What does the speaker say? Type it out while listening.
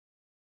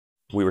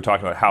we were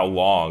talking about how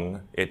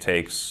long it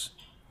takes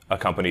a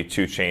company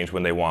to change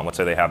when they want. Let's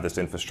say they have this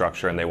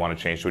infrastructure and they want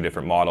to change to a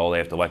different model. They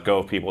have to let go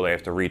of people. They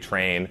have to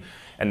retrain.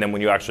 And then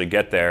when you actually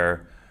get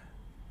there,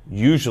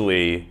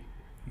 usually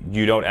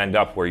you don't end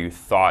up where you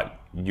thought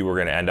you were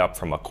going to end up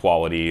from a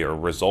quality or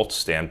results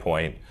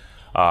standpoint.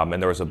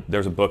 And there's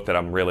a book that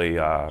I'm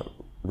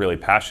really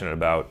passionate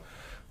about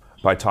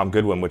by Tom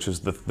Goodwin, which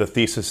is the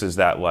thesis is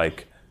that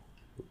like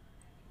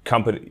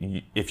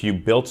company, if you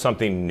build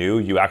something new,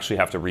 you actually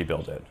have to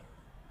rebuild it.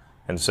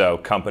 And so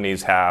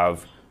companies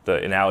have, the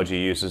analogy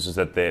he uses is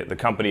that the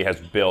company has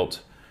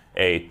built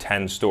a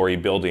 10-story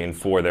building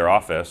for their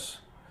office,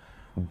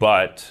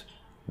 but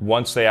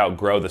once they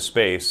outgrow the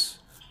space,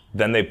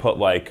 then they put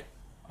like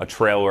a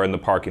trailer in the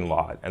parking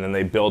lot, and then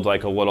they build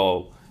like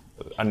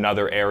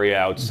another area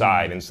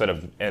outside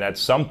and at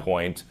some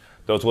point,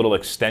 those little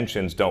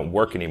extensions don't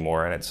work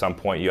anymore, and at some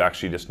point you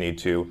actually just need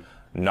to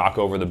knock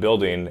over the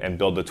building and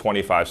build the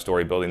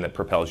 25-story building that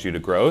propels you to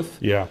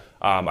growth. Yeah.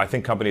 I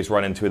think companies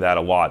run into that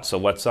a lot. So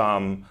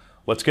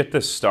let's get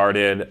this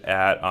started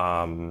at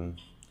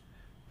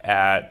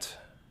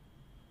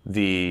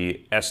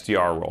the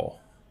SDR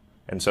role.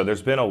 And so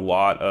there's been a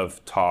lot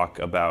of talk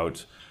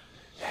about,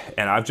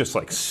 and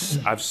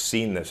I've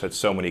seen this at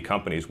so many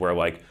companies where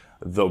like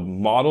the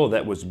model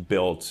that was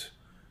built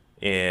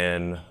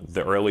in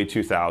the early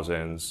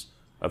 2000s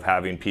of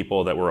having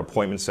people that were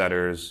appointment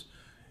setters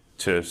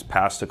to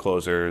pass to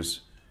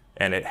closers,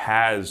 and it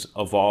has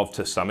evolved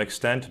to some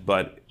extent,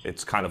 but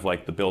it's kind of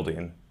like the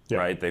building,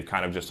 right? They've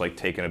kind of just like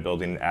taken a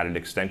building and added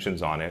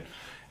extensions on it.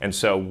 And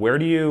so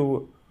what are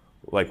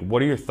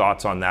your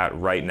thoughts on that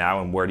right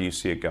now, and where do you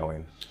see it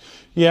going?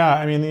 Yeah,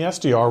 I mean, the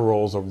SDR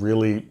role is a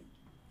really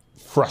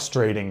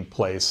frustrating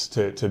place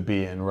to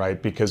be in,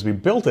 right? Because we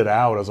built it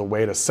out as a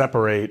way to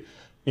separate,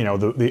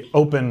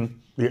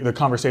 the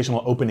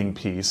conversational opening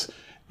piece,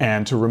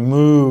 and to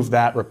remove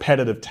that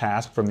repetitive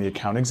task from the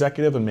account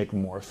executive and make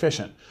them more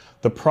efficient.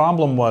 The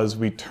problem was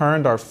we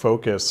turned our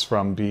focus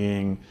from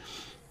being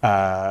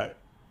a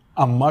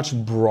much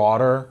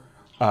broader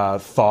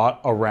thought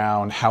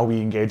around how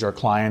we engage our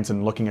clients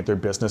and looking at their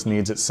business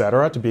needs, et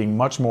cetera, to being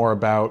much more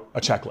about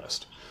a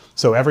checklist.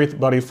 So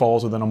everybody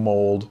falls within a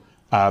mold.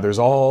 There's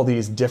all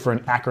these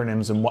different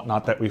acronyms and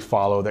whatnot that we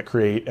follow that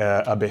create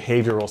a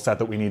behavioral set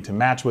that we need to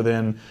match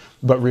within.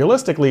 But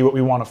realistically, what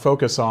we want to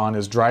focus on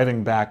is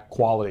driving back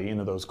quality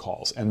into those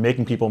calls and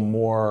making people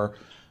more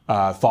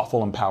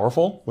thoughtful and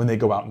powerful when they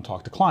go out and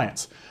talk to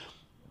clients.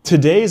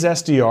 Today's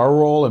SDR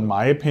role, in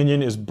my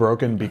opinion, is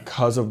broken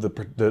because of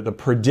the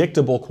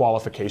predictable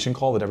qualification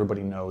call that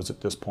everybody knows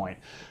at this point.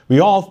 We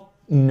all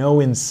know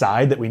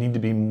inside that we need to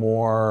be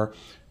more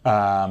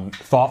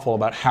thoughtful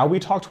about how we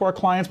talk to our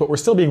clients, but we're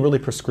still being really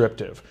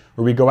prescriptive,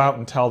 where we go out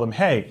and tell them,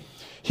 hey,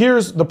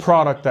 here's the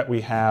product that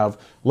we have.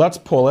 Let's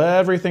pull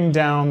everything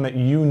down that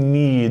you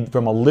need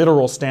from a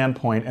literal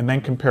standpoint and then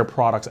compare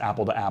products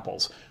apple to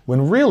apples.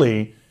 When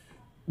really,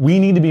 we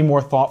need to be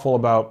more thoughtful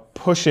about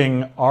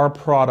pushing our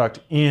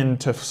product in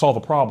to solve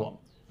a problem.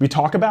 We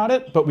talk about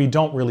it, but we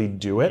don't really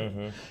do it.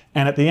 Mm-hmm.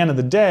 And at the end of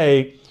the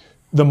day,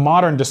 the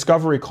modern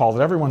discovery call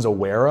that everyone's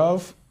aware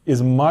of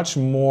is much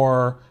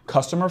more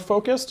customer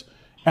focused,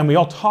 and we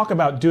all talk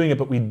about doing it,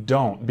 but we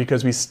don't,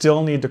 because we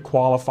still need to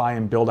qualify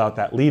and build out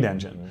that lead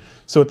engine. Mm-hmm.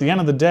 So at the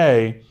end of the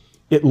day,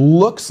 it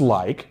looks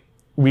like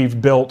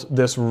we've built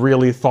this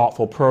really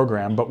thoughtful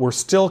program, but we're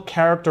still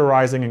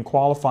characterizing and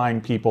qualifying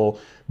people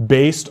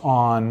based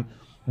on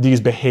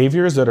these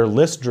behaviors that are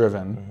list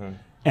driven mm-hmm.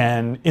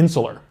 and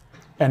insular,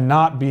 and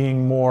not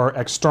being more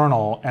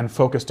external and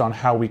focused on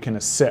how we can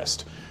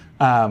assist.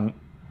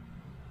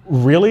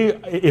 Really,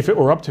 if it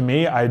were up to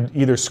me, I'd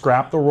either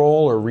scrap the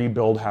role or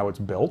rebuild how it's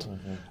built.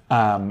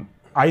 Mm-hmm.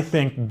 I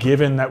think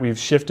given that we've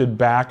shifted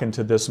back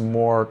into this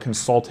more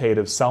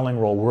consultative selling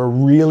role, we're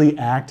really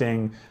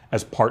acting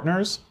as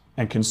partners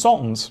and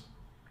consultants.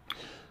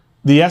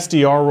 The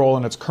SDR role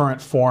in its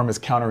current form is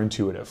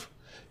counterintuitive.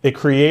 It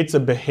creates a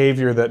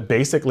behavior that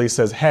basically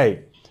says,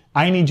 hey,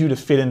 I need you to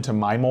fit into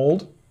my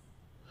mold,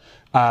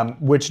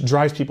 which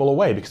drives people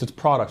away because it's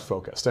product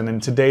focused. And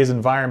in today's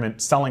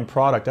environment, selling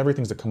product,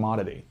 everything's a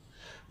commodity.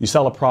 You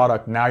sell a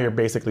product, now you're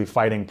basically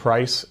fighting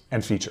price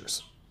and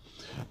features,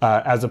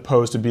 as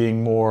opposed to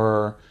being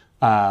more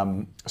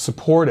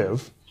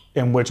supportive,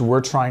 in which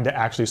we're trying to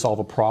actually solve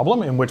a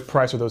problem, in which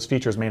price or those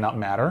features may not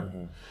matter,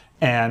 mm-hmm.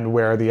 and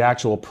where the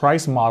actual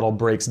price model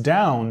breaks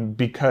down,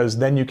 because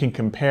then you can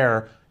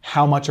compare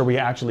how much are we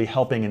actually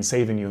helping and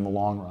saving you in the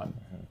long run.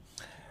 Mm-hmm.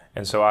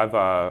 And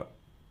so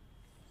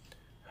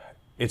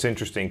it's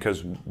interesting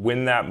because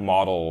when that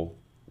model,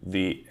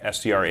 the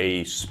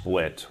SDR-AE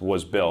split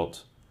was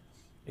built,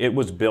 it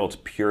was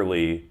built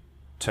purely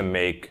to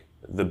make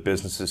the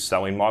business's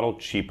selling model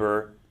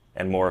cheaper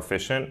and more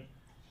efficient,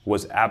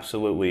 was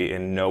absolutely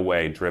in no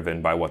way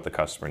driven by what the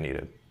customer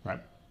needed. Right.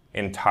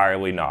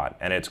 Entirely not.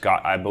 And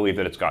I believe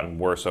that it's gotten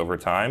worse over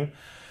time.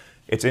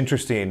 It's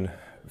interesting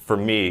for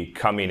me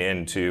coming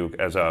into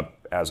as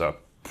a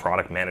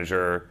product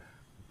manager,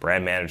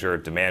 brand manager,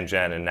 demand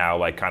gen, and now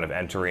like kind of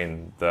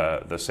entering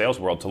the sales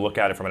world to look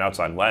at it from an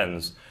outside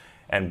lens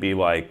and be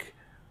like,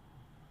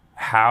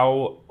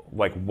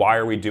 why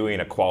are we doing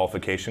a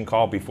qualification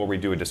call before we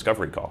do a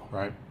discovery call?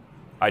 Right.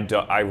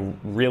 I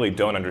really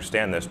don't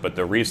understand this, but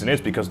the reason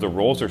is because the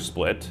roles are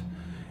split.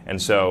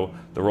 And so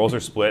the roles are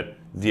split.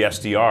 The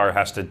SDR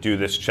has to do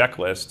this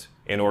checklist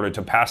in order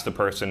to pass the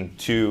person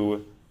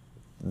to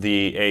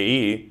the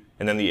AE,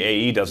 and then the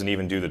AE doesn't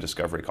even do the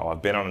discovery call.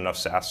 I've been on enough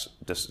SaaS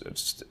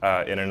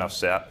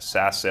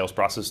sales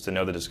process to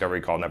know the discovery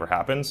call never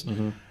happens.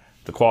 Mm-hmm.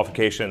 The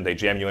qualification, they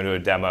jam you into a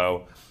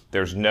demo.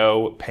 There's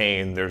no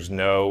pain. There's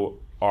no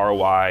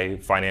ROI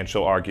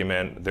financial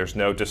argument. There's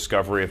no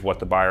discovery of what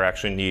the buyer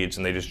actually needs,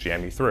 and they just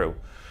jam you through.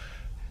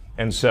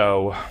 And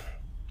so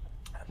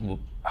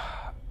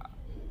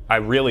I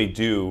really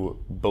do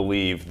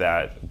believe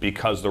that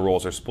because the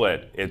roles are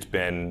split, it's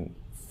been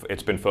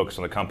focused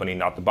on the company,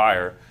 not the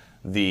buyer.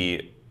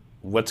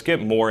 Let's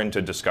get more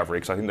into discovery,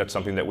 because I think that's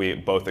something that we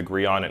both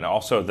agree on, and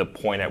also the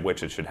point at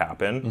which it should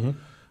happen.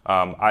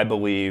 Mm-hmm. I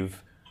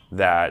believe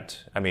that,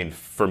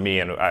 for me,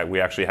 and we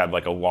actually had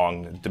like a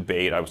long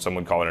debate.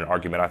 Someone called it an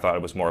argument. I thought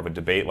it was more of a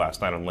debate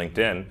last night on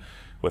LinkedIn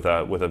with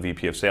a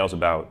VP of sales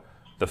about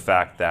the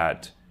fact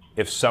that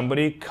if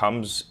somebody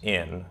comes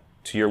in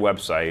to your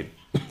website,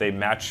 they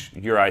match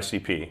your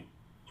ICP.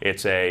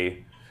 It's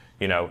a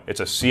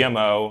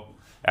CMO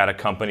at a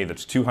company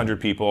that's 200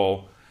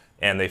 people,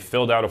 and they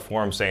filled out a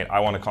form saying, I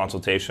want a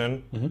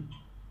consultation. Mm-hmm.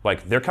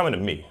 Like, they're coming to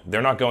me.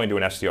 They're not going to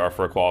an SDR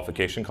for a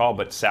qualification call,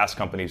 but SaaS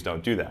companies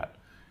don't do that.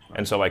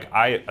 And so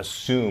I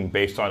assume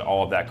based on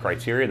all of that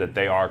criteria that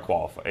they are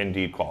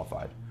indeed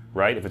qualified,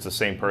 right? If it's the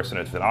same person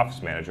as an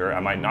office manager,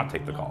 I might not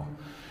take the call.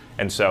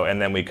 And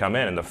then we come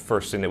in, and the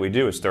first thing that we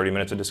do is 30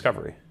 minutes of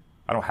discovery.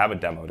 I don't have a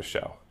demo to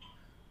show.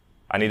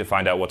 I need to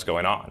find out what's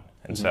going on.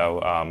 And so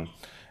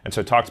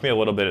talk to me a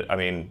little bit.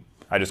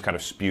 I just kind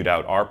of spewed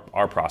out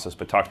our process,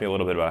 but talk to me a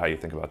little bit about how you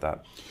think about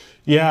that.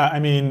 Yeah,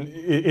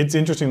 it's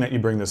interesting that you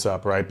bring this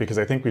up, right? Because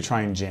I think we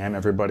try and jam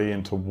everybody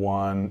into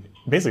one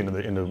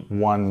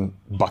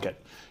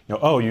bucket.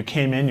 You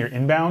came in, you're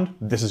inbound,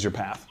 this is your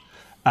path.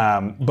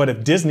 But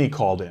if Disney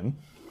called in,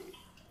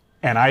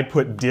 and I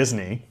put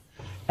Disney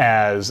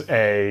as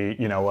a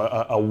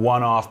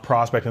one-off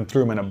prospect and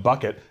threw them in a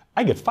bucket,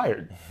 I get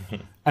fired.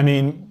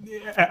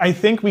 I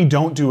think we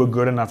don't do a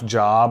good enough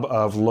job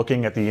of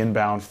looking at the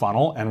inbound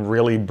funnel and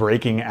really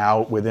breaking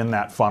out within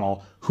that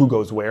funnel who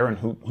goes where and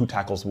who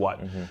tackles what.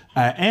 Mm-hmm.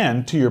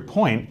 And to your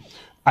point,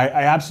 I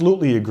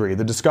absolutely agree.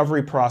 The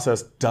discovery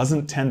process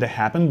doesn't tend to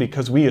happen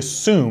because we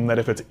assume that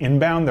if it's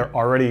inbound, they're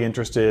already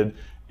interested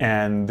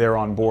and they're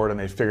on board and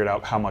they figured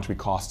out how much we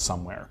cost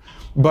somewhere.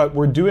 But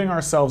we're doing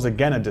ourselves,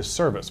 again, a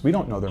disservice. We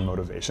don't know their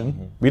motivation.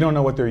 Mm-hmm. We don't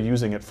know what they're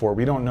using it for.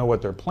 We don't know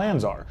what their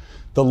plans are.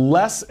 The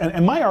less,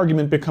 and my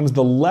argument becomes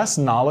the less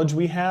knowledge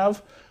we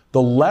have,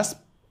 the less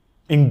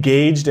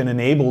engaged and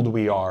enabled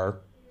we are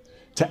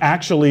to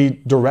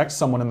actually direct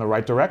someone in the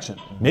right direction.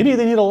 Maybe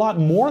they need a lot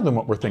more than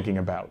what we're thinking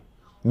about.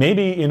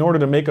 Maybe in order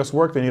to make us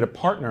work, they need a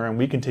partner and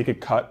we can take a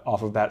cut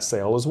off of that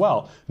sale as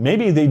well.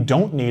 Maybe they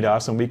don't need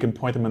us and we can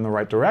point them in the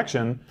right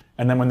direction,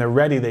 and then when they're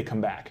ready, they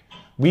come back.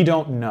 We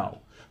don't know.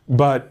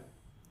 But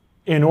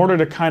in order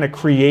to kind of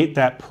create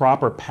that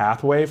proper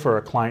pathway for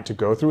a client to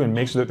go through and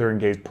make sure that they're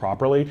engaged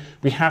properly,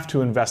 we have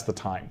to invest the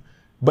time.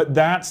 But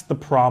that's the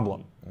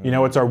problem.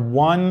 It's our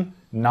one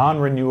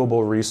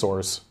non-renewable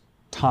resource,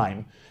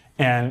 time.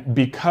 And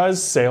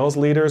because sales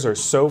leaders are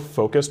so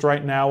focused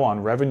right now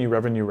on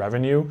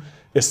revenue,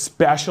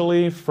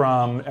 especially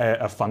from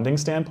a funding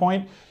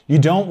standpoint, you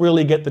don't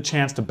really get the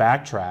chance to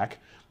backtrack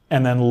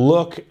and then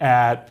look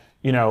at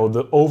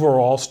the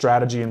overall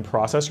strategy and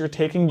process you're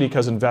taking,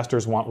 because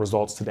investors want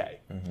results today.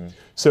 Mm-hmm.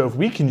 So if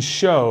we can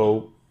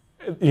show,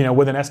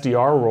 with an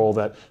SDR role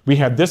that we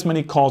had this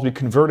many calls, we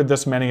converted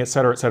this many, et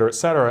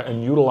cetera,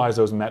 and utilize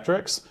those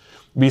metrics,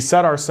 we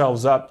set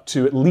ourselves up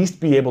to at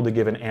least be able to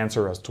give an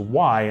answer as to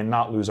why and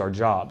not lose our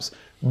jobs.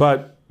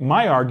 But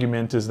my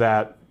argument is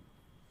that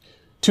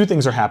two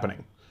things are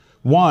happening.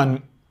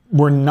 One,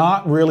 we're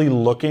not really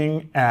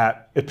looking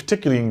at,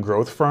 particularly in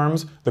growth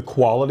firms, the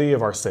quality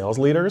of our sales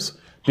leaders,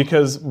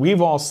 because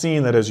we've all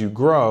seen that as you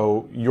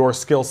grow, your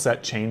skill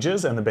set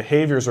changes and the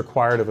behaviors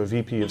required of a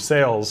VP of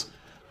sales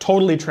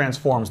totally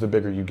transforms the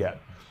bigger you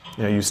get.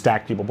 You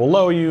stack people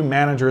below you,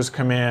 managers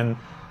come in,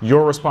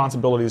 your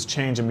responsibilities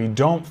change, and we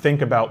don't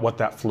think about what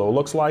that flow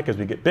looks like as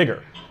we get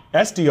bigger.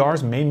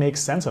 SDRs may make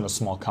sense in a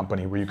small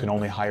company where you can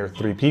only hire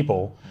 3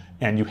 people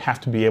and you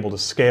have to be able to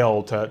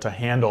scale to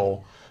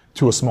handle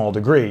to a small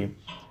degree,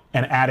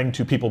 and adding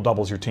 2 people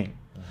doubles your team.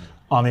 Mm-hmm.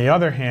 On the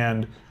other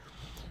hand,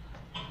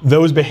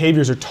 those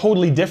behaviors are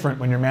totally different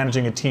when you're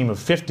managing a team of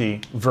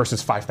 50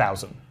 versus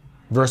 5,000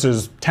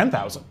 versus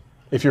 10,000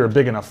 if you're a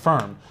big enough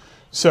firm.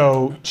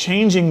 So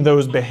changing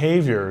those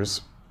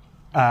behaviors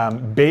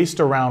based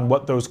around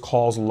what those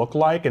calls look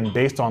like and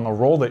based on the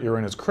role that you're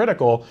in is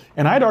critical.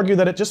 And I'd argue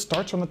that it just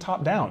starts from the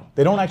top down.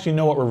 They don't actually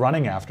know what we're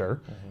running after.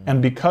 Mm-hmm.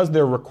 And because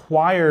they're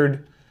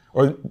required,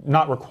 or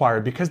not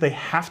required, because they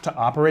have to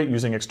operate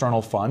using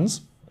external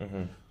funds,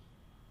 mm-hmm.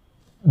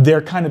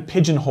 they're kind of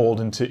pigeonholed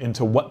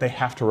into what they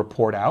have to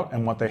report out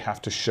and what they have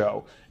to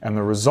show. And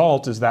the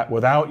result is that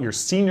without your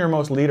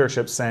senior-most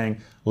leadership saying,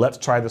 let's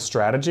try the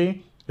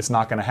strategy, it's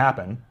not going to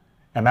happen.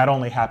 And that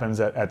only happens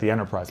at the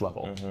enterprise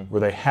level, where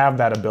they have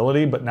that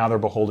ability, but now they're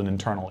beholden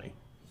internally.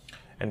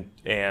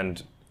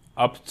 And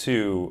up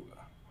to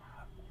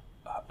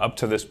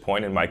this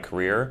point in my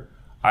career,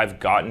 I've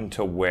gotten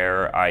to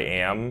where I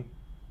am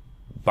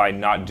by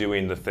not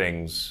doing the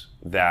things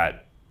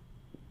that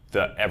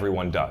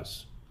everyone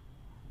does.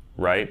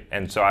 Right?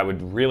 And so I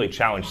would really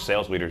challenge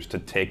sales leaders to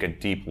take a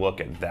deep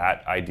look at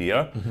that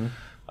idea.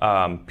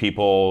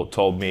 People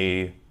told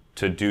me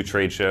to do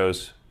trade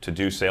shows, to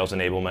do sales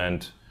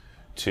enablement,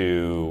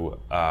 to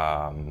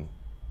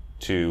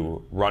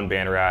run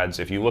banner ads.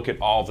 If you look at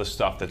all the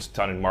stuff that's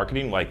done in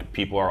marketing, like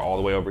people are all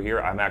the way over here,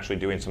 I'm actually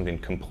doing something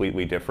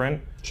completely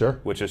different,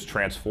 which has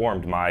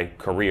transformed my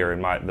career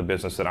and the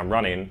business that I'm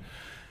running.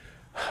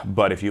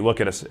 But if you look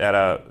at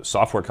a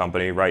software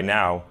company right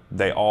now,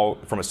 they all,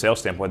 from a sales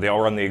standpoint, they all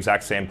run the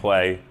exact same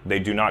play. They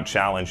do not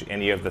challenge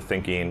any of the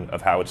thinking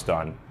of how it's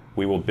done.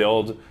 We will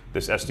build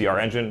this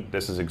SDR engine.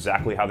 This is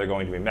exactly how they're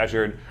going to be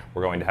measured.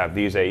 We're going to have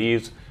these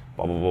AEs,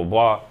 blah, blah, blah,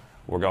 blah.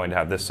 We're going to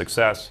have this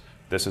success.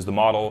 This is the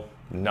model.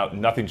 No,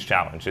 nothing's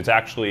challenged. It's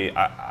actually,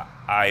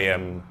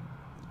 I'm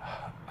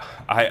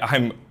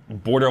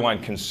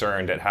borderline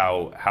concerned at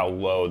how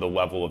low the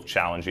level of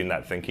challenging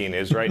that thinking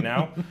is right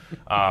now.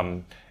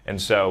 And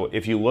so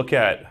if you look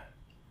at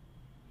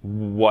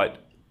what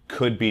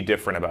could be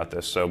different about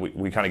this, so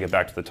we kind of get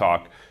back to the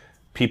talk,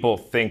 people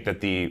think that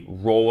the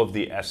role of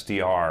the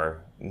SDR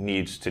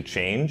needs to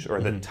change,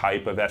 or the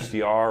type of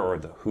SDR, or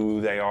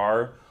who they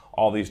are,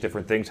 all these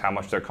different things, how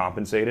much they're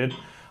compensated.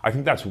 I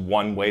think that's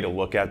one way to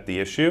look at the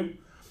issue.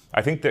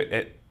 I think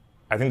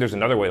there's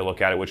another way to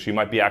look at it, which you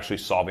might be actually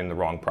solving the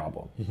wrong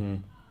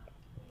problem.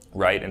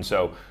 Right? And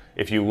so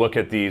if you look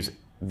at the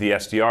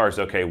SDRs,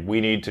 okay, we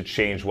need to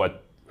change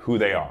who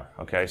they are.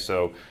 Okay,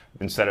 so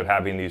instead of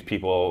having these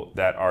people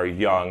that are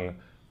young,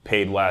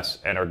 paid less,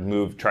 and are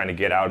trying to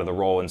get out of the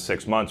role in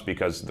 6 months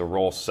because the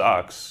role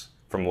sucks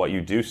from what you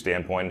do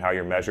standpoint and how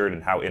you're measured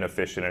and how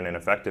inefficient and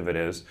ineffective it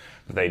is,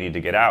 that they need to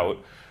get out.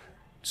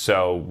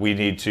 So we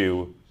need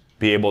to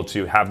be able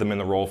to have them in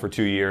the role for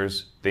 2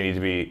 years. They need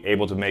to be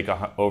able to make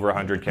over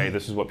 100K.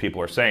 This is what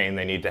people are saying.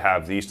 They need to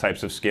have these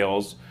types of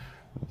skills.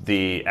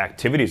 The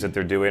activities that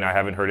they're doing, I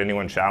haven't heard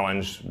anyone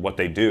challenge what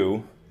they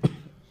do.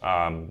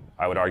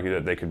 I would argue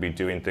that they could be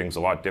doing things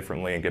a lot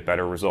differently and get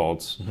better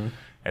results.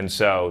 And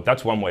so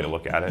that's one way to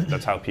look at it.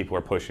 That's how people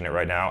are pushing it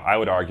right now. I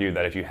would argue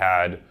that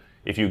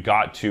if you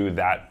got to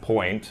that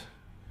point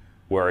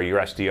where your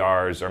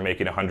SDRs are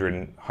making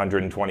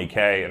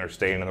 120K and are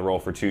staying in the role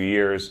for 2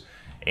 years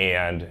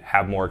and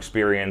have more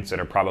experience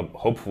and are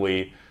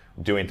hopefully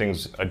doing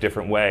things a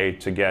different way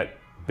to get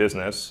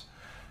business,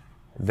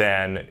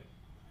 then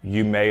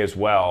you may as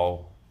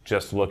well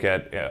just look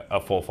at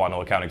a full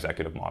funnel account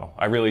executive model.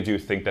 I really do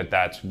think that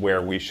that's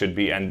where we should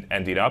be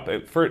ending up.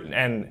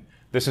 And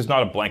this is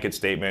not a blanket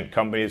statement.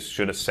 Companies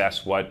should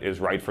assess what is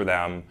right for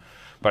them.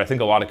 But I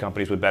think a lot of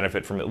companies would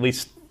benefit from at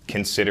least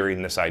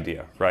considering this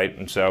idea, right?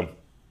 And so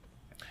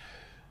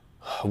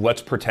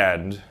let's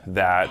pretend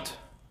that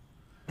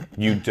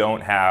you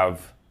don't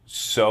have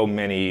so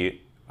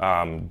many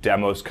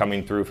demos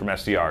coming through from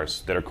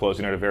SDRs that are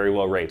closing at a very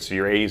low rate. So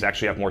your AEs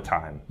actually have more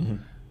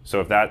time. So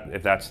if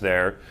that's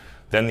there,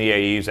 then the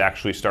AEs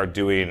actually start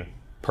doing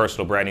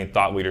personal branding,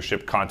 thought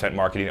leadership, content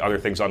marketing, other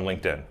things on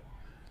LinkedIn.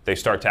 They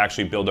start to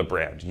actually build a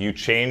brand. You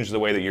change the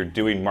way that you're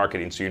doing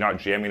marketing, so you're not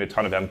jamming a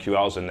ton of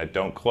MQLs in that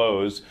don't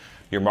close.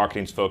 Your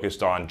marketing's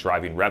focused on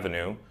driving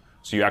revenue.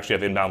 So you actually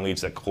have inbound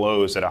leads that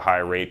close at a high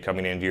rate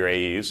coming into your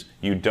AEs.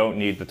 You don't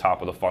need the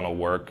top of the funnel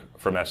work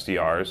from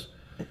SDRs.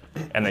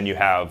 And then you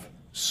have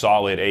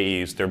solid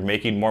AEs. They're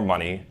making more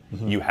money.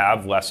 You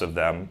have less of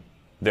them.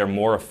 They're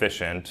more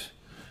efficient.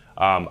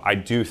 I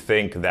do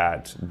think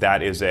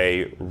that is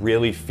a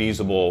really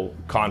feasible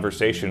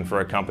conversation for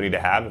a company to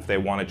have if they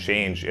want to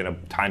change in a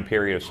time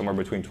period of somewhere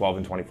between 12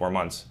 and 24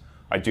 months.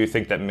 I do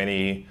think that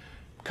many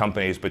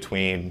companies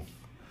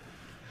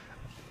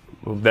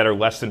that are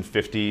less than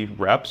 50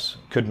 reps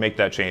could make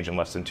that change in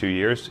less than 2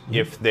 years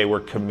if they were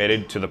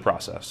committed to the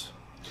process.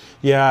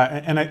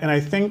 Yeah, and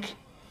I think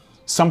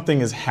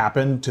something has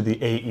happened to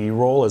the AE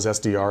role as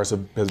SDRs,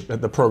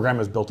 the program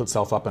has built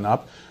itself up and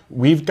up.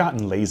 We've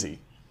gotten lazy.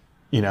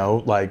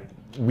 Like,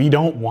 we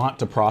don't want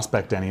to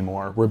prospect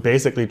anymore. We're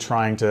basically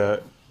trying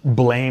to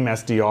blame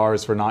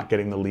SDRs for not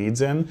getting the leads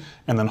in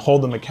and then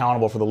hold them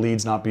accountable for the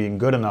leads not being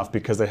good enough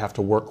because they have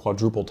to work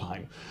quadruple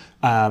time.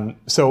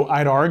 So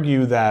I'd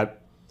argue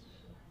that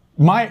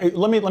let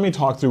me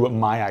talk through what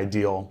my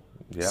ideal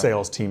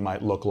sales team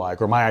might look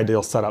like, or my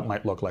ideal setup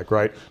might look like,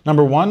 right?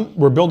 Number one,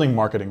 we're building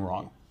marketing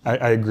wrong.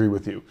 I agree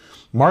with you.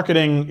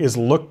 Marketing is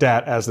looked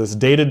at as this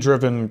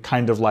data-driven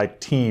kind of like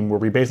team where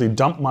we basically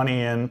dump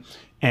money in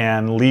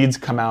and leads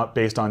come out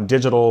based on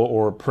digital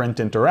or print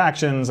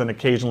interactions and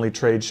occasionally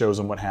trade shows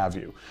and what have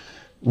you.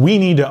 We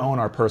need to own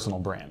our personal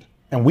brand.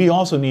 And we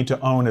also need to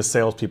own, as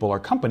salespeople, our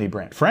company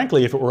brand.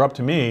 Frankly, if it were up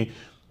to me,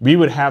 we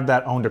would have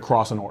that owned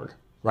across an org,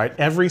 right?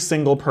 Every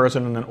single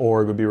person in an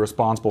org would be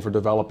responsible for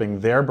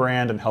developing their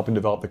brand and helping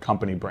develop the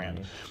company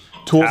brand.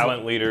 Tools,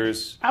 talent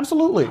leaders,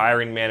 absolutely,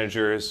 hiring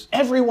managers.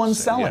 Everyone's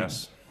selling.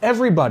 Yes.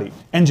 Everybody.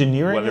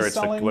 Engineering is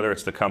selling. Whether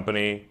it's the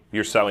company,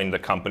 you're selling the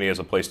company as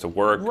a place to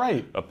work,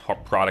 right. a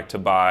product to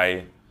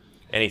buy,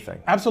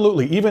 anything.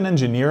 Absolutely. Even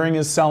engineering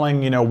is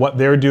selling, what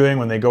they're doing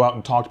when they go out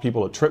and talk to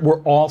people at trip.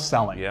 We're all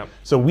selling. Yep.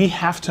 So we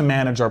have to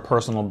manage our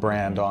personal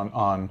brand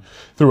on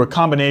through a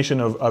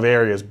combination of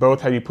areas, both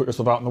how you put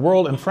yourself out in the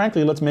world, and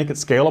frankly, let's make it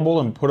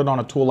scalable and put it on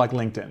a tool like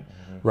LinkedIn,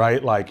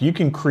 right? Like you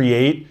can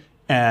create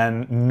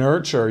and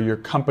nurture your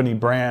company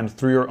brand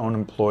through your own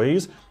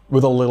employees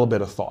with a little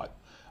bit of thought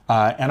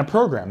and a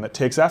program that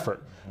takes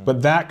effort.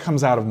 But that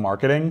comes out of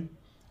marketing.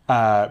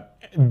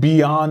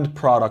 Beyond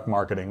product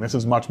marketing. This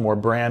is much more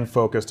brand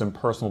focused and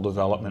personal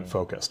development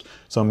focused.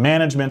 So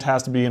management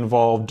has to be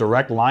involved,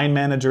 direct line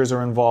managers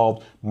are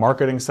involved,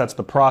 marketing sets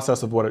the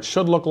process of what it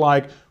should look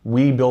like,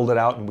 we build it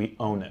out and we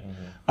own it.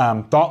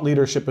 Thought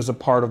leadership is a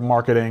part of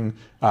marketing,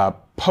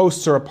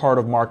 posts are a part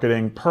of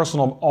marketing,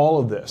 personal, all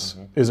of this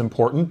is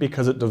important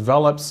because it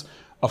develops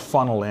a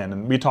funnel in.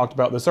 And we talked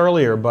about this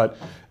earlier, but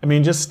I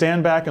mean, just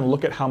stand back and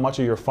look at how much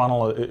of your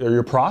funnel or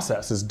your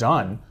process is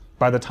done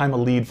by the time a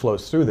lead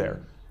flows through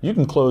there. You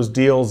can close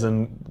deals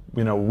in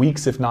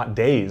weeks, if not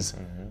days,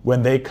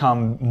 when they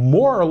come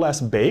more or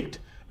less baked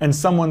and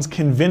someone's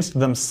convinced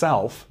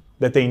themselves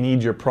that they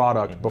need your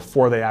product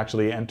before they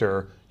actually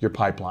enter your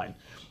pipeline.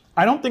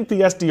 I don't think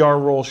the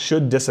SDR role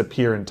should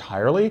disappear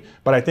entirely,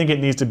 but I think it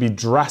needs to be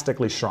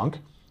drastically shrunk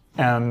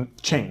and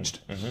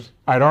changed.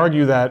 I'd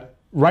argue that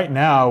right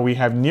now we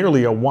have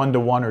nearly a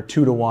 1-to-1 or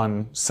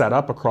 2-to-1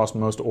 setup across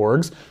most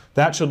orgs.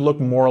 That should look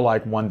more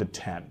like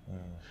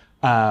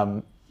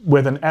 1-to-10.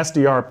 With an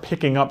SDR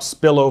picking up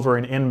spillover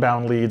and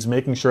inbound leads,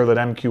 making sure that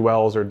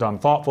MQLs are done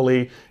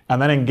thoughtfully,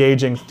 and then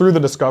engaging through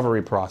the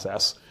discovery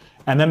process.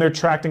 And then they're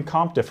tracked and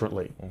comped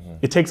differently.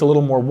 It takes a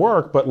little more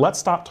work, but let's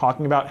stop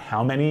talking about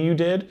how many you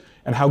did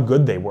and how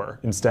good they were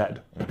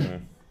instead.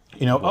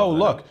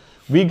 Look,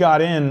 we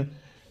got in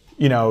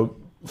 5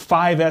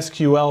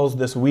 SQLs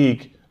this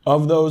week.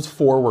 Of those,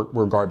 4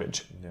 were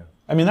garbage.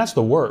 I mean, that's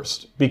the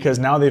worst because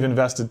now they've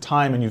invested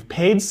time and you've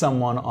paid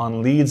someone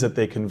on leads that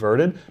they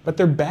converted, but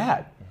they're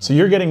bad. So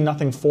you're getting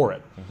nothing for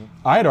it.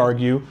 I'd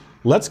argue,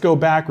 let's go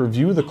back,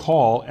 review the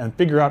call, and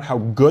figure out how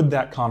good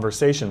that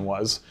conversation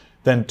was,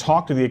 then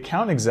talk to the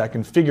account exec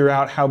and figure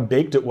out how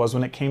baked it was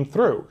when it came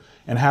through,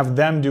 and have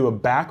them do a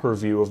back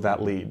review of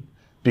that lead.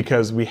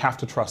 Because we have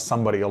to trust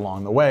somebody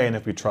along the way, and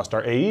if we trust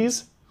our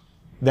AEs,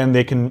 then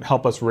they can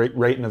help us rate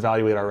and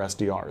evaluate our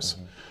SDRs.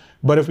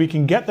 But if we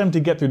can get them to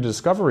get through the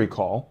discovery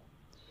call,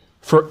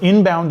 for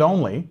inbound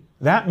only,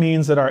 that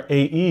means that our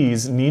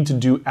AEs need to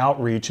do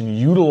outreach and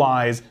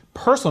utilize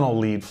personal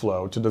lead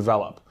flow to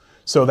develop.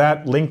 So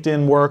that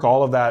LinkedIn work,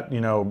 all of that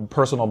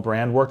personal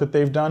brand work that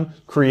they've done,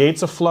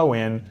 creates a flow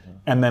in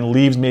and then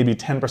leaves maybe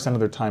 10% of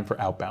their time for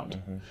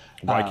outbound.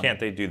 Why can't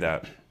they do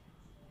that?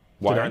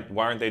 Why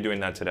aren't they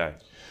doing that today?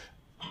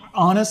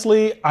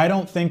 Honestly, I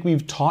don't think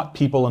we've taught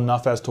people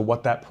enough as to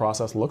what that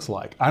process looks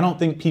like. I don't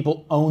think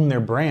people own their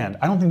brand.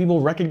 I don't think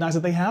people recognize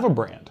that they have a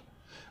brand.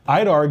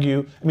 I'd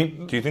argue,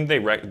 do you think they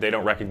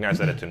don't recognize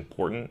that it's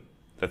important,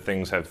 that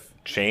things have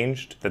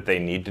changed, that they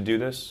need to do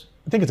this?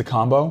 I think it's a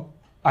combo.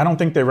 I don't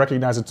think they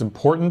recognize it's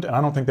important, and I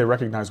don't think they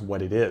recognize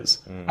what it is.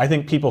 I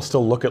think people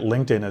still look at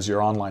LinkedIn as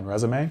your online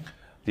resume.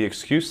 The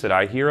excuse that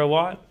I hear a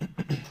lot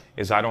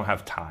is I don't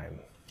have time.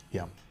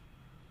 Yeah,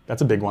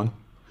 that's a big one.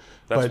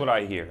 That's what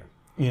I hear.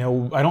 I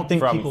don't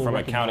think people from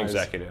recognize... account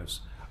executives.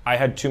 I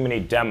had too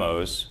many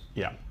demos.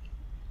 Yeah.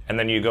 And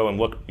then you go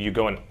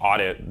and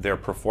audit their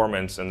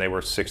performance, and they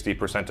were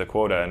 60% to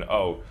quota, and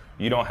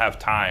you don't have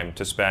time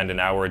to spend an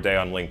hour a day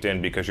on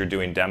LinkedIn because you're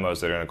doing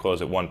demos that are going to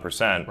close at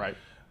 1%. Right.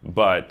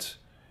 But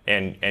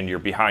and you're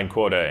behind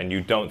quota, and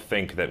you don't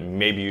think that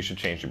maybe you should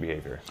change your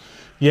behavior.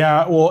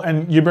 Yeah, well,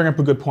 and you bring up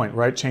a good point,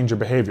 right? Change your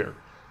behavior.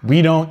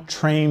 We don't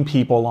train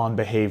people on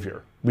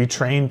behavior. We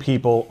train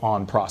people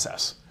on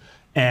process.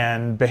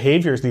 And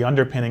behavior is the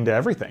underpinning to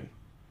everything.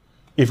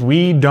 If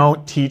we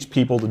don't teach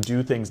people to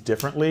do things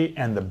differently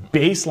and the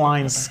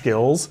baseline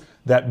skills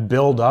that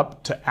build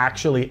up to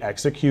actually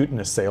execute in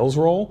a sales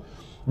role,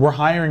 we're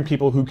hiring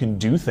people who can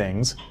do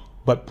things,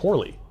 but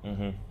poorly.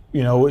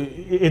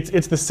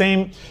 It's the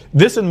same,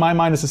 this in my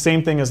mind is the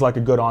same thing as like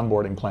a good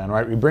onboarding plan,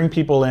 right? We bring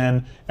people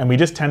in and we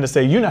just tend to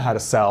say, you know how to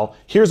sell,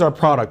 here's our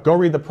product, go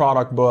read the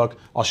product book,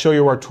 I'll show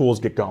you our tools,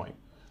 get going.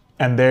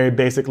 And they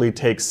basically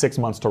take 6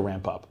 months to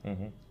ramp up.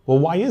 Well,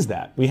 why is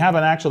that? We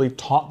haven't actually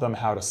taught them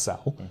how to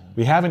sell.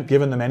 We haven't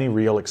given them any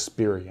real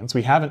experience.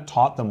 We haven't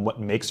taught them what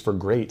makes for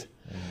great.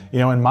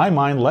 In my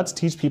mind, let's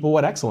teach people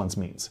what excellence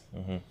means.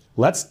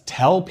 Let's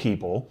tell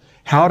people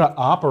how to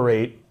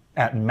operate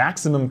at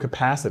maximum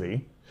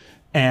capacity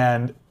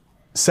and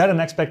set an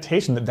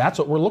expectation that that's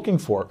what we're looking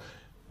for.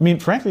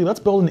 Frankly, let's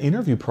build an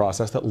interview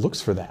process that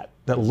looks for that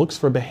looks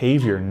for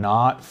behavior,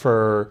 not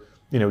for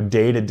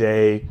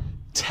day-to-day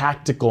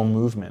tactical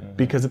movement.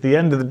 Because at the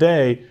end of the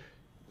day,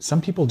 some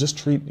people just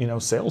treat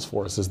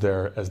Salesforce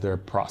as their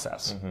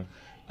process.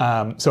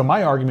 So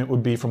my argument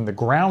would be from the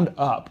ground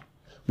up,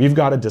 we've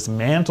got to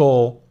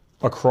dismantle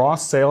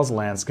across sales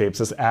landscapes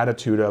this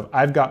attitude of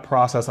I've got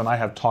process and I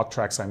have talk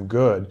tracks, I'm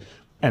good,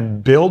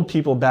 and build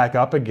people back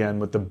up again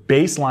with the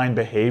baseline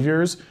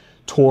behaviors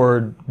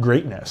toward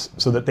greatness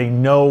so that they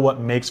know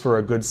what makes for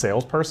a good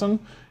salesperson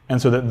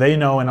and so that they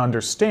know and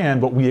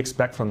understand what we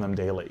expect from them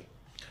daily.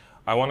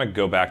 I want to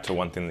go back to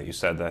one thing that you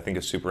said that I think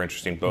is super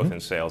interesting, both in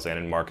sales and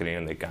in marketing,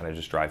 and they kind of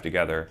just drive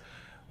together,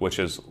 which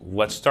is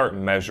let's start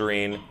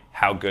measuring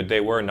how good they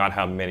were, not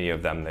how many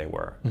of them they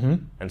were.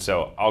 And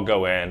so I'll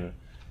go in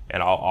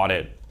and I'll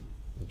audit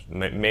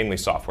mainly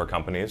software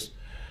companies,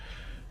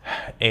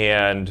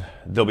 and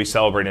they'll be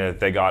celebrating that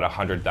they got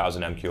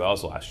 100,000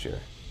 MQLs last year.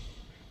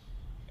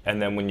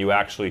 And then when you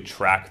actually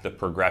track the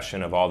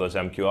progression of all those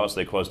MQLs,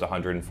 they closed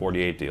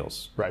 148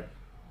 deals. Right.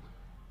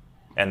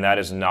 And that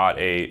is not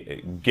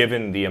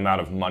given the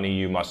amount of money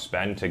you must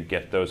spend to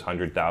get those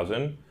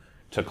 100,000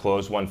 to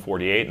close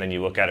 148, and then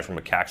you look at it from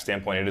a CAC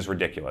standpoint, it is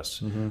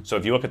ridiculous. So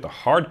if you look at the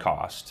hard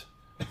cost,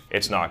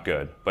 it's not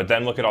good. But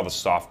then look at all the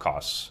soft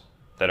costs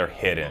that are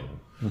hidden.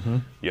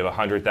 You have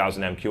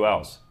 100,000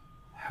 MQLs.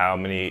 How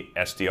many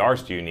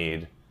SDRs do you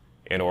need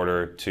in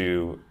order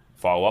to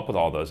follow up with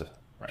all those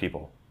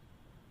people?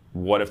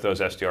 What if those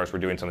SDRs were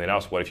doing something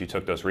else? What if you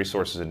took those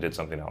resources and did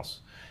something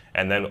else?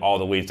 And then all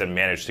the leads that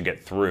managed to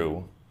get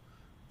through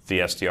the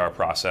SDR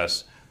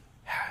process,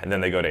 and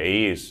then they go to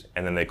AEs,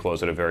 and then they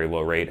close at a very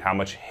low rate. How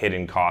much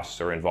hidden costs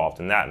are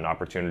involved in that, and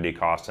opportunity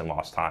costs and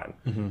lost time?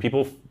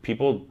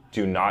 People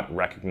do not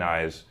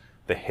recognize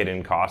the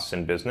hidden costs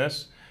in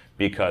business,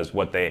 because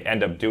what they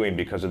end up doing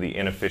because of the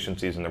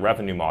inefficiencies in the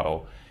revenue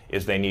model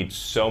is they need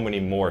so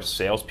many more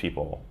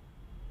salespeople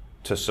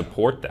to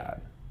support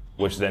that,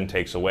 which then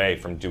takes away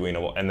from doing,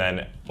 and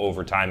then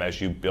over time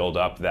as you build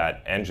up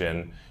that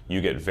engine, you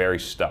get very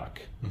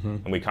stuck.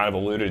 And we kind of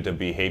alluded to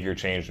behavior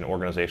change and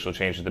organizational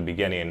change at the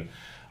beginning,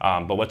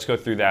 but let's go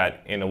through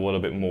that in a little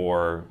bit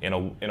more, in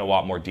a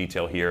lot more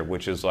detail here,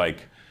 which is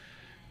like,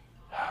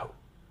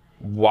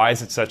 why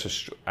is it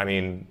such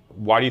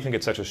why do you think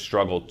it's such a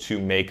struggle to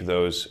make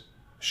those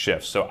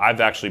shifts? So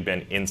I've actually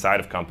been inside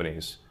of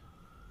companies,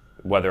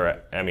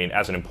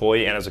 as an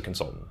employee and as a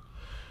consultant,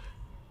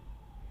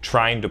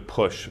 trying to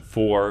push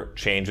for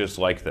changes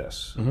like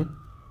this.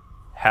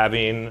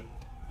 Having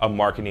a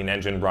marketing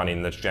engine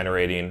running that's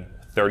generating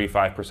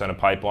 35% of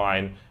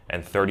pipeline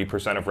and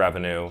 30% of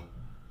revenue,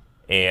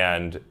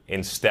 and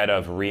instead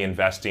of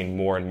reinvesting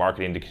more in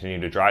marketing to continue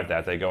to drive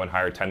that, they go and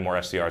hire 10 more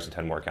SDRs and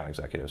 10 more account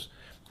executives.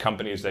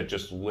 Companies that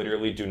just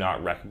literally do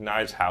not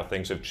recognize how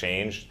things have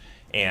changed,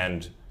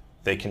 and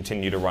they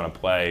continue to run a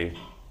play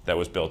that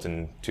was built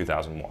in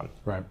 2001.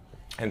 Right.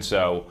 And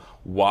so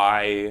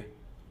why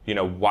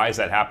is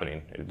that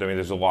happening? I mean,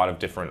 there's a lot of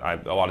different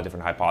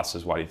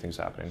hypotheses. Why do you think it's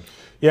happening?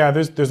 Yeah,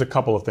 there's a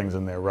couple of things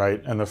in there,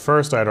 right? And the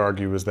first I'd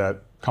argue is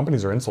that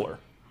companies are insular.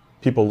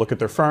 People look at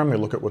their firm, they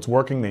look at what's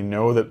working, they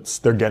know that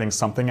they're getting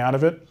something out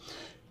of it,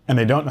 and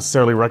they don't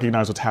necessarily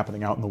recognize what's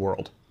happening out in the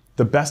world.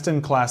 The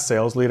best-in-class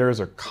sales leaders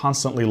are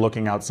constantly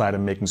looking outside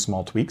and making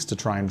small tweaks to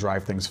try and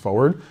drive things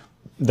forward,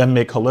 then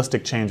make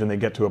holistic change, and they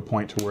get to a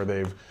point to where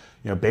they've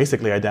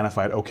basically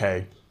identified,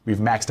 okay, we've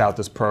maxed out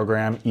this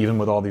program, even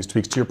with all these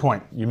tweaks. To your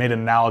point, you made an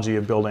analogy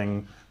of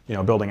building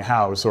a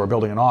house or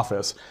building an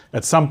office.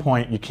 At some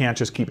point, you can't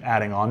just keep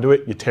adding onto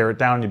it. You tear it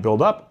down, you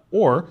build up,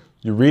 or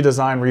you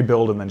redesign,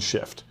 rebuild, and then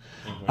shift.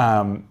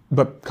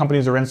 But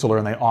companies are insular,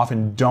 and they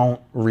often don't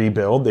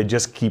rebuild. They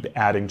just keep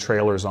adding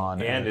trailers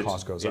on, and the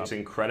cost goes up. It's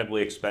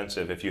incredibly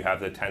expensive if you have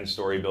the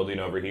 10-story building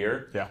over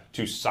here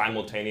to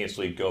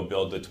simultaneously go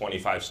build the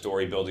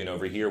 25-story building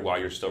over here while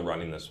you're still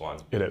running this one.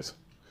 It is.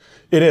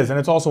 It is, and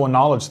it's also a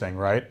knowledge thing,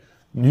 right?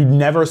 You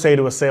never say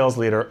to a sales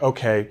leader,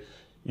 okay,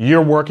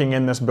 you're working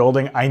in this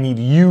building, I need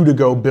you to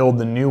go build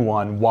the new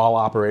one while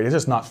operating. It's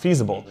just not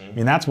feasible. I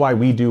mean, that's why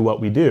we do what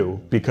we do,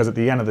 because at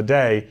the end of the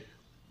day,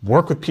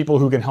 work with people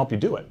who can help you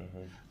do it.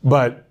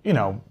 But,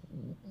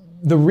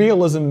 the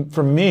realism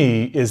for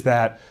me is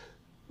that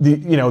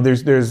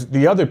there's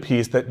the other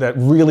piece that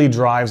really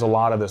drives a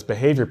lot of this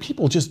behavior.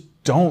 People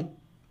just don't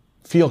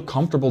feel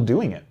comfortable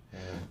doing it.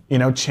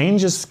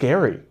 Change is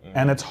scary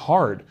and it's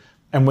hard.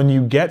 And when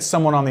you get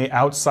someone on the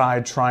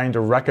outside trying to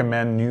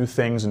recommend new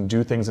things and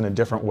do things in a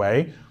different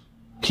way,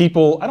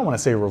 people, I don't want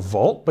to say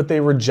revolt, but they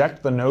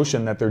reject the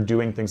notion that they're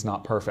doing things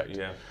not perfect.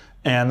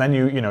 And then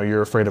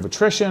you're afraid of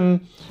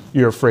attrition,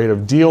 you're afraid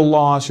of deal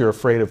loss, you're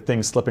afraid of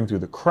things slipping through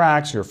the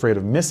cracks, you're afraid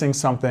of missing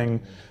something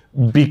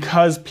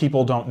because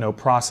people don't know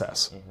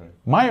process.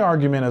 My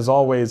argument is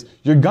always,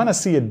 you're gonna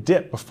see a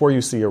dip before you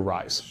see a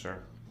rise.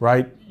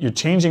 Right? You're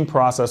changing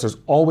process, there's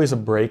always a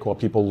break while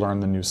people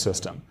learn the new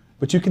system.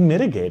 But you can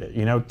mitigate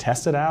it,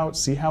 test it out,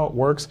 see how it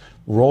works,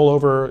 roll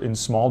over in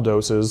small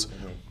doses.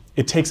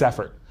 It takes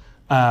effort.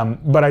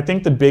 But I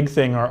think the big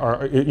thing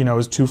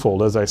is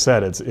twofold. As I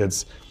said,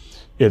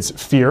 it's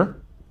fear,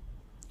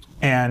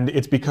 and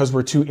it's because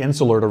we're too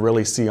insular to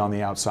really see on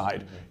the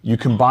outside. You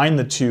combine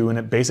the two, and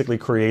it basically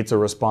creates a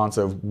response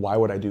of, why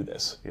would I do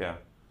this?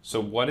 So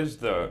what's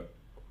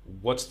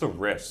the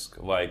risk?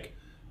 Like,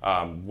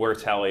 we're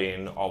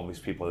telling all these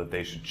people that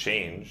they should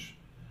change,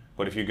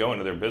 but if you go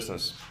into their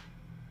business,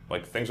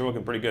 like, things are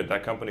looking pretty good.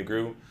 That company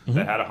grew.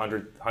 They had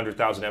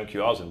 100,000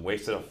 MQLs and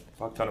wasted a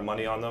fuck ton of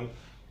money on them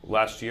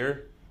last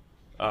year.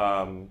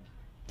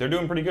 They're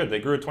doing pretty good. They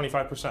grew at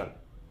 25%.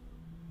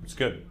 It's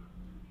good.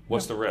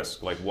 What's the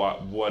risk? Like,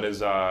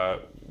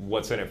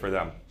 what's in it for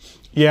them?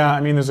 Yeah, I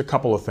mean, there's a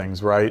couple of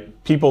things,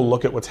 right? People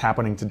look at what's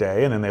happening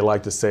today, and then they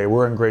like to say,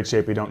 we're in great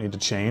shape, we don't need to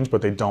change,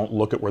 but they don't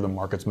look at where the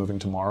market's moving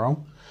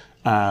tomorrow.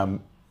 And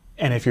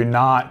if you're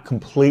not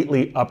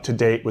completely up to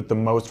date with the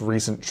most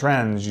recent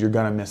trends, you're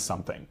going to miss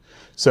something.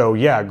 So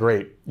yeah,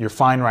 great. You're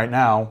fine right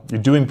now.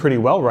 You're doing pretty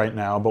well right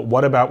now, but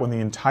what about when the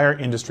entire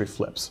industry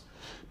flips?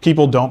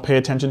 People don't pay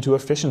attention to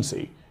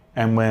efficiency.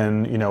 And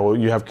when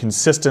you have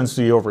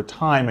consistency over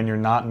time and you're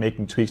not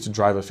making tweaks to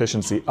drive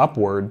efficiency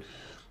upward,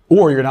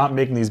 or you're not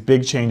making these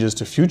big changes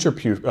to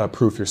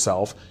future-proof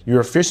yourself, your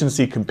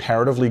efficiency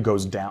comparatively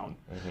goes down.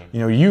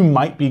 You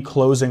might be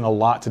closing a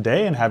lot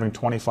today and having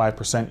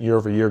 25%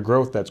 year-over-year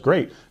growth. That's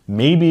great.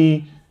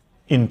 Maybe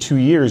in 2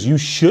 years, you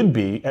should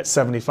be at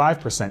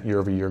 75%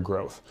 year-over-year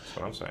growth. That's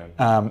what I'm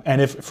saying.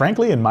 And if,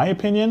 frankly, in my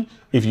opinion,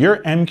 if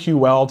your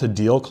MQL to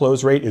deal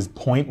close rate is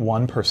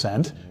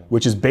 0.1%,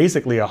 which is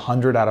basically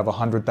 100 out of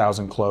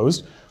 100,000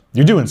 closed,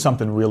 you're doing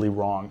something really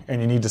wrong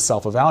and you need to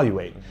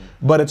self-evaluate.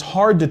 But it's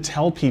hard to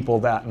tell people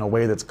that in a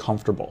way that's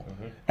comfortable.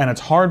 And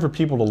it's hard for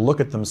people to look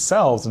at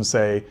themselves and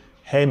say,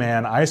 hey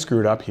man, I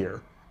screwed up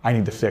here. I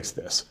need to fix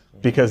this.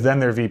 Because then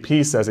their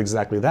VP says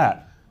exactly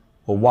that.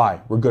 Well,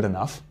 why? We're good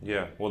enough.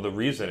 Yeah, well, the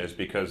reason is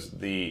because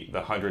the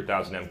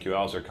 100,000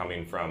 MQLs are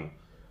coming from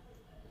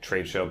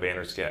trade show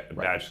banner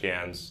badge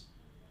scans,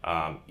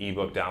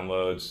 ebook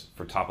downloads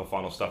for top of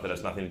funnel stuff that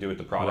has nothing to do with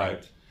the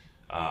product,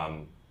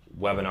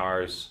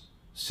 webinars,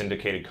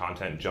 syndicated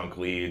content, junk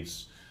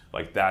leads.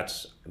 Like,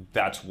 that's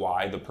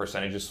why the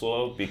percentage is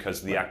slow,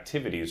 because the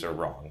activities are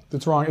wrong.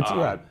 It's wrong. It's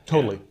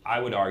totally. I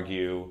would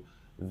argue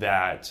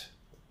that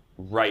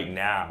right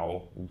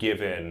now,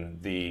 given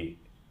the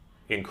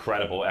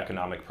incredible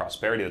economic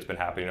prosperity that's been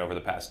happening over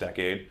the past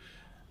decade,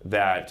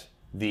 that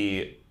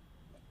the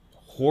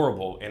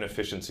horrible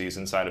inefficiencies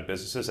inside of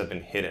businesses have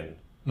been hidden.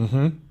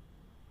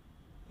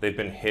 They've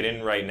been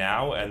hidden right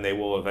now, and they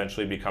will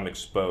eventually become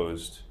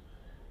exposed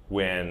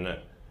when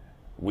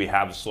we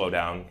have a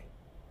slowdown,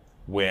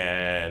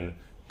 when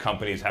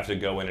companies have to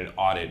go in and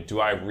audit. Do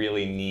I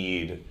really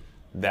need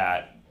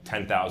that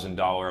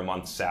 $10,000 a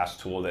month SaaS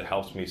tool that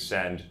helps me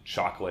send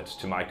chocolates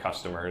to my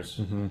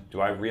customers?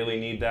 Do I really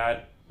need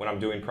that when I'm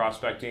doing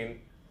prospecting?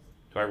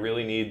 Do I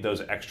really need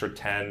those extra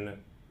 10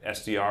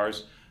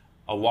 SDRs?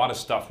 A lot of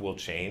stuff will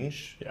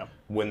change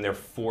when they're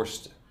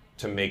forced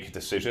to make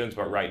decisions,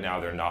 but right now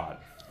they're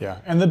not. Yeah,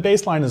 and the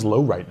baseline is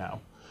low right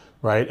now,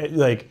 right?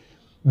 Like,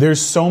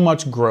 there's so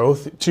much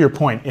growth. To your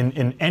point,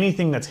 in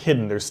anything that's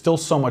hidden, there's still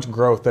so much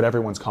growth that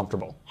everyone's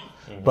comfortable.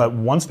 But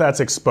once that's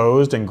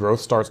exposed and growth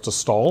starts to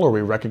stall, or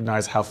we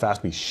recognize how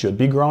fast we should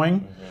be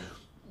growing,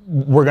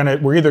 we're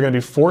either going to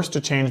be forced to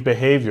change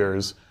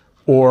behaviors,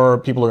 or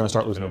people are going to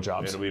start losing their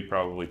jobs. It'll be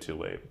probably too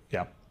late.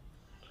 Yeah.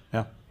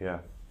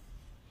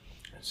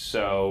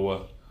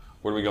 So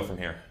where do we go from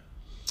here?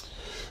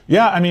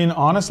 Yeah, I mean,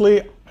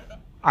 honestly,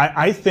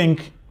 I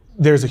think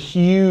there's a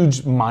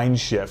huge mind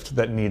shift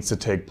that needs to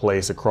take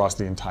place across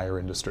the entire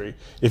industry.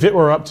 If it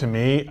were up to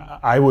me,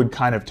 I would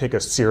kind of take a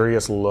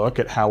serious look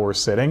at how we're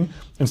sitting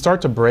and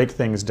start to break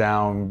things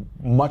down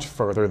much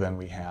further than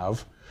we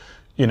have.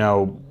 We've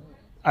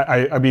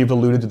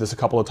alluded to this a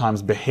couple of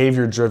times.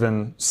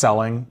 Behavior-driven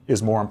selling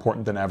is more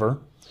important than ever.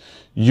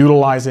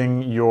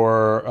 Utilizing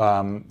your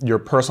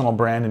personal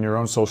brand and your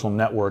own social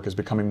network is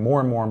becoming more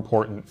and more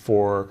important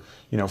for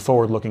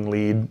forward-looking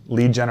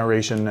lead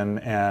generation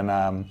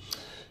and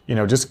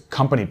just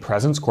company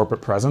presence,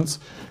 corporate presence.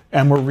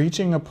 And we're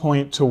reaching a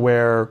point to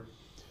where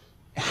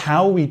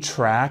how we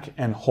track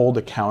and hold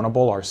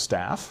accountable our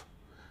staff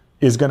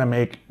is going to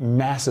make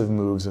massive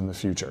moves in the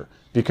future,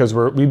 because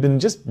we've been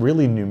just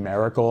really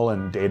numerical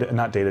and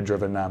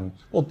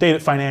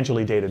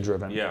financially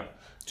data-driven. Yeah,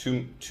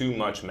 too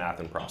much math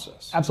and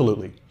process.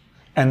 Absolutely.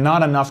 And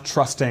not enough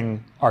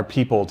trusting our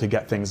people to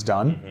get things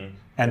done.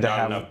 And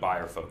not enough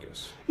buyer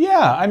focus.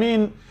 Yeah, I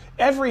mean,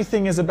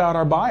 everything is about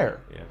our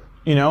buyer. Yeah.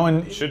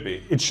 And it should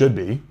be. It should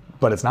be,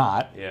 but it's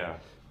not. Yeah.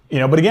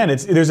 But again,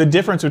 there's a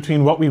difference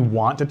between what we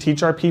want to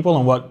teach our people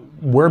and what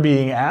we're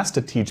being asked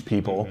to teach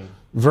people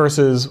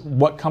versus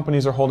what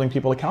companies are holding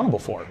people accountable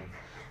for.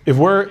 If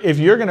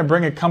you're going to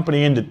bring a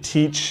company in to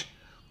teach,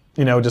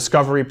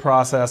 discovery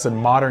process and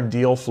modern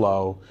deal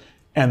flow,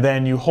 and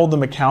then you hold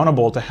them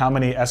accountable to how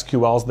many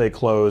SQLs they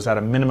close at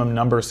a minimum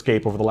number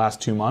escape over the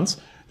last 2 months,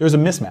 there's a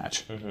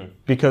mismatch.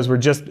 Because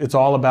it's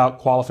all about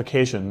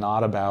qualification,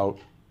 not about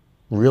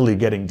really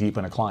getting deep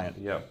in a client.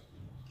 Yeah.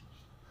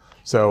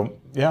 So,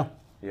 yeah.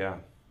 Yeah.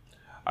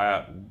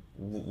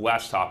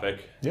 Last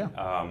topic.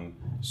 Yeah.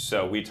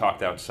 So we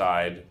talked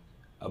outside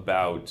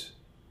about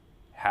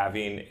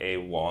having a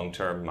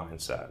long-term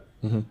mindset.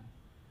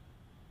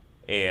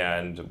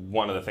 And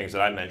one of the things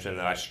that I mentioned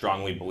that I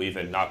strongly believe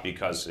in, not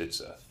because it's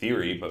a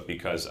theory, but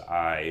because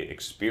I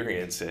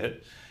experience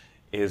it,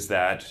 is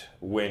that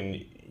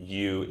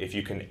if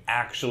you can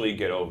actually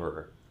get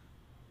over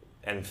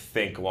and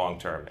think long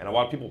term, and a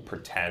lot of people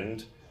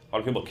pretend, a lot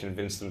of people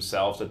convince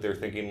themselves that they're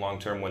thinking long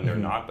term when they're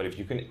not, but if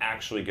you can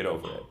actually get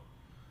over it,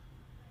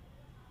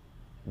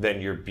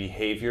 then your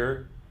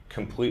behavior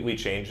completely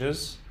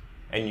changes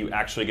and you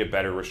actually get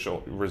better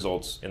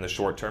results in the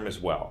short term as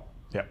well.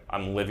 Yep.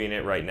 I'm living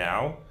it right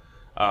now.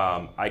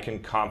 I can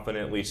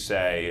confidently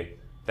say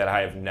that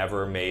I have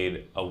never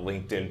made a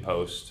LinkedIn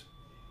post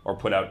or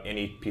put out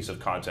any piece of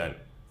content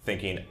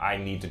thinking I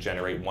need to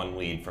generate one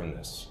lead from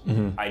this.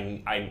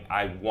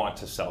 I want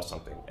to sell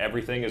something.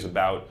 Everything is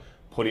about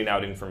putting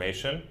out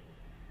information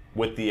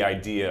with the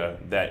idea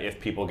that if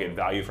people get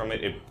value from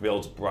it, it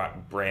builds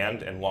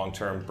brand and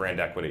long-term brand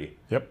equity,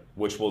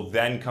 which will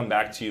then come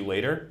back to you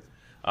later.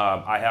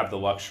 I have the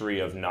luxury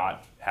of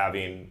not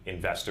having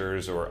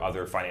investors or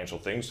other financial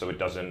things, so it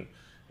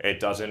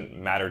doesn't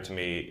matter to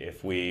me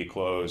if we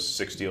close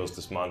 6 deals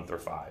this month or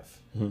 5.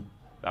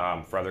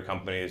 For other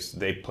companies,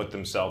 they put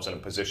themselves in a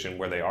position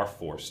where they are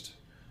forced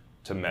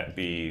to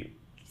be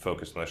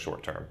focused on the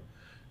short term.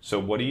 So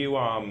what do you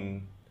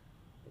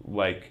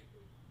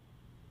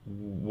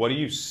what are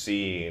you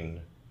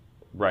seeing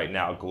right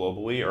now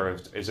globally, or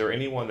is there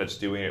anyone that's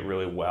doing it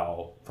really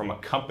well from a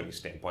company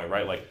standpoint,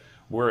 right? Like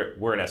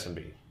we're an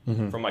SMB.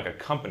 From like a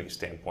company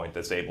standpoint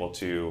that's able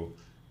to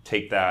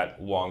take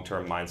that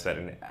long-term mindset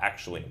and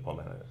actually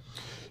implement it.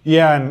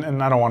 Yeah,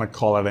 and I don't want to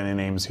call out any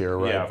names here,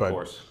 right? Yeah, of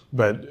course.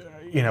 But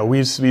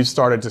we've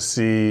started to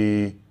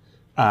see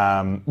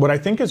what I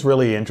think is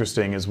really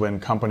interesting is when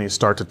companies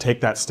start to take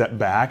that step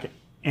back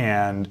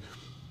and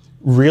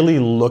really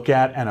look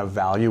at and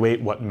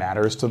evaluate what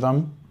matters to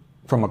them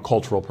from a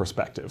cultural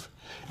perspective.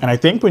 And I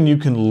think when you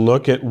can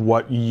look at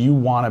what you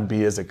want to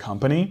be as a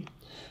company,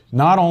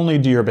 not only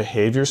do your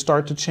behaviors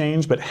start to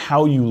change, but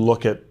how you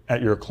look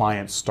at your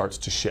clients starts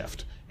to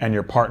shift, and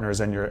your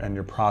partners and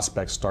your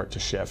prospects start to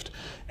shift.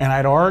 And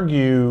I'd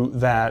argue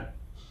that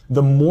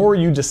the more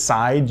you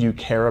decide you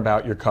care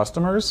about your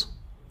customers,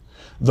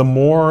 the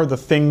more the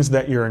things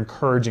that you're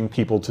encouraging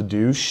people to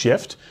do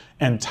shift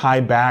and tie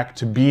back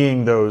to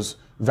being those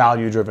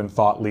value-driven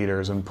thought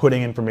leaders and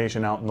putting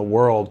information out in the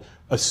world,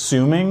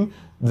 assuming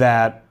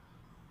that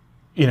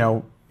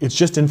it's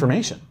just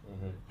information.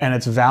 And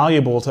it's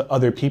valuable to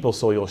other people,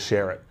 so you'll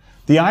share it.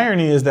 The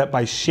irony is that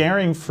by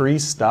sharing free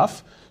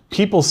stuff,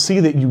 people see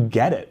that you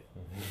get it.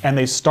 And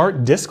they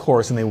start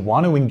discourse and they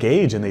want to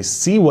engage and they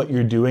see what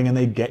you're doing and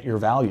they get your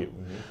value.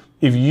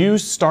 If you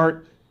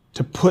start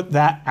to put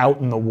that out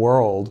in the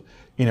world,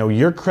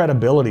 your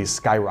credibility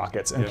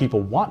skyrockets and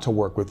people want to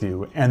work with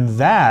you. And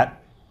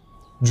that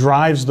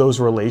drives those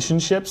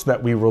relationships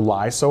that we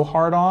rely so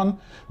hard on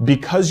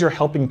because you're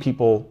helping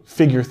people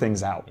figure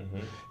things out.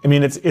 I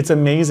mean, it's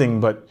amazing,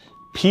 but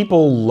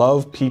people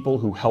love people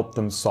who help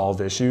them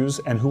solve issues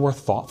and who are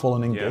thoughtful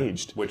and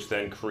engaged. Which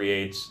then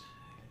creates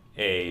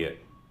a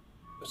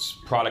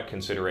product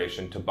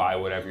consideration to buy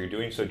whatever you're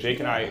doing. So Jake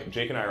and I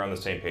are on the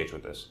same page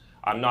with this.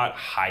 I'm not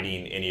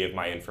hiding any of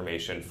my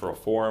information for a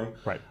forum.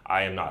 Right.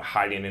 I am not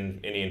hiding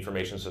any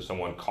information so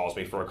someone calls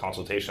me for a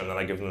consultation and then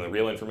I give them the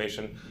real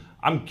information.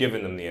 I'm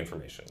giving them the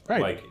information.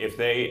 Right. Like if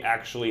they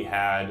actually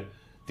had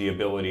the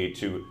ability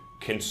to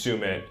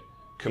consume it,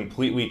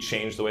 completely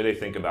change the way they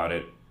think about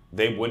it,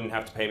 they wouldn't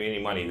have to pay me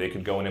any money. They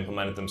could go and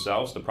implement it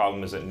themselves. The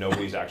problem is that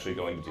nobody's actually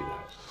going to do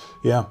that.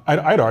 Yeah,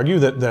 I'd argue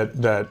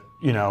that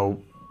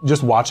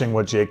just watching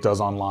what Jake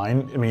does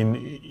online, I mean,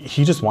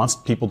 he just wants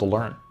people to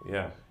learn.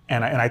 Yeah.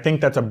 And I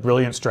think that's a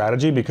brilliant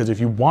strategy because if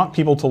you want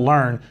people to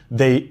learn,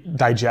 they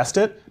digest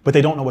it, but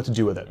they don't know what to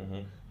do with it.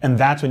 And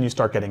that's when you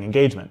start getting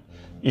engagement.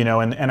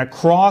 And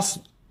across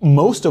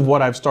most of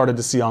what I've started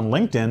to see on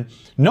LinkedIn,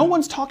 no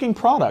one's talking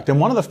product. And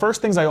one of the first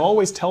things I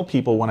always tell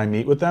people when I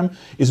meet with them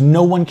is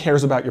no one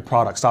cares about your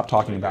product. Stop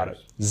talking about it.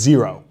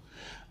 Zero.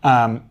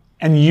 And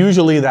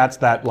usually that's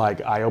that like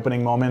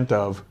eye-opening moment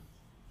of,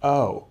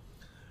 oh,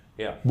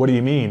 yeah. What do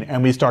you mean?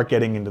 And we start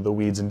getting into the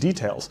weeds and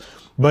details.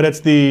 But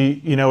it's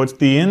the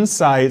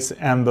insights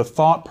and the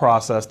thought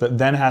process that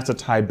then has to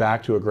tie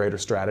back to a greater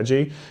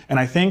strategy. And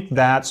I think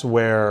that's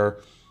where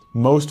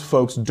most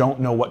folks don't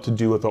know what to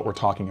do with what we're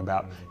talking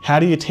about. How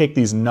do you take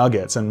these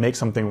nuggets and make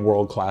something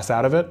world-class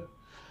out of it?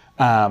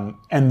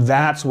 And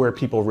that's where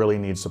people really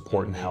need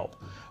support and help.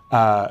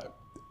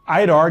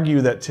 I'd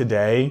argue that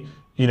today,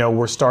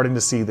 we're starting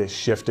to see this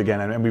shift again,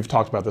 and we've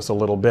talked about this a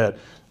little bit,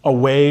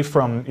 away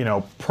from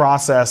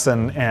process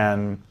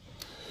and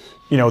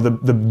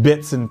the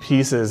bits and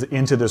pieces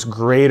into this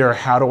greater,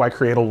 how do I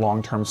create a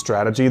long-term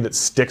strategy that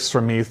sticks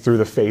for me through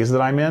the phase that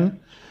I'm in?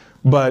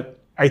 But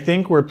I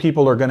think where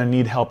people are going to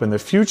need help in the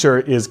future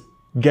is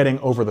getting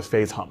over the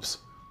phase humps.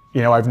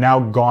 I've now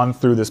gone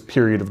through this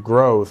period of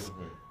growth.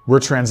 We're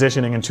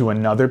transitioning into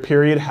another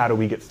period. How do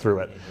we get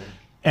through it?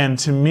 And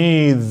to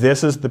me,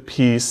 this is the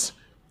piece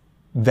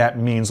that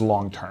means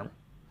long-term.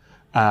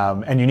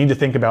 And you need to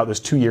think about this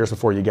 2 years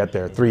before you get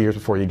there, 3 years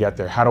before you get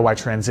there. How do I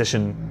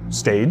transition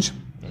stage?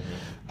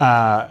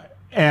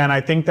 And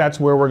I think that's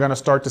where we're going to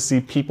start to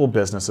see people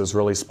businesses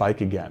really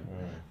spike again,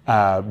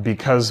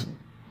 because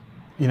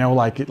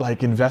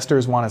like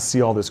investors want to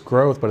see all this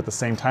growth, but at the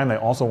same time they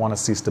also want to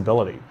see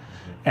stability.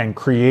 And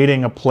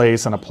creating a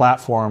place and a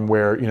platform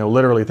where,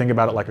 literally think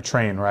about it like a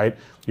train, right?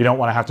 You don't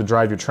want to have to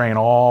drive your train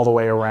all the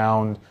way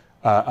around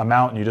a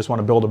mountain. You just want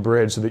to build a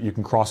bridge so that you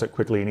can cross it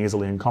quickly and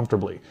easily and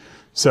comfortably.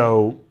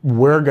 So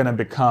we're going to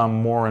become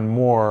more and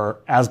more,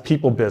 as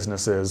people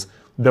businesses,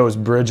 those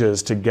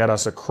bridges to get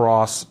us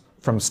across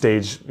from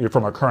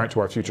our current to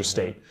our future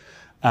state.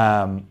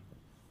 But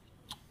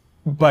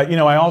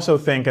I also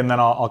think, and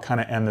then I'll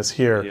kind of end this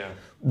here,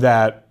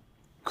 that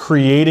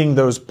creating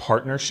those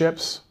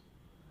partnerships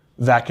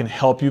that can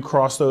help you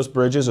cross those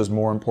bridges is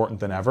more important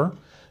than ever.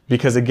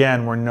 Because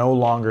again, we're no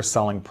longer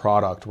selling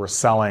product, we're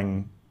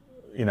selling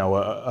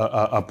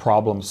a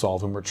problem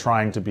solve, and we're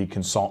trying to be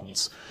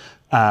consultants.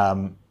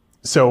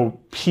 So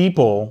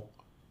people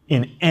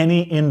in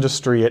any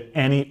industry at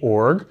any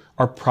org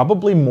are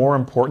probably more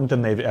important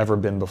than they've ever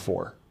been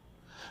before.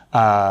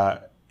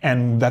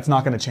 And that's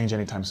not going to change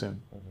anytime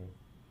soon.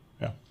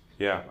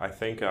 Yeah, I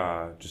think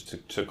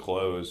just to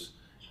close,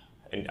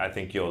 and I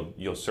think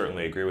you'll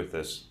certainly agree with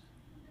this,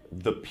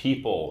 the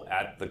people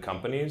at the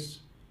companies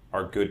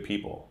are good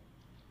people.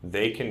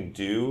 They can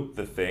do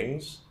the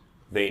things,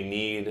 they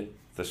need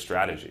the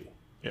strategy.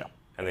 Yeah.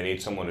 And they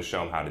need someone to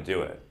show them how to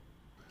do it.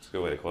 It's a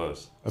good way to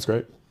close. That's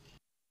great.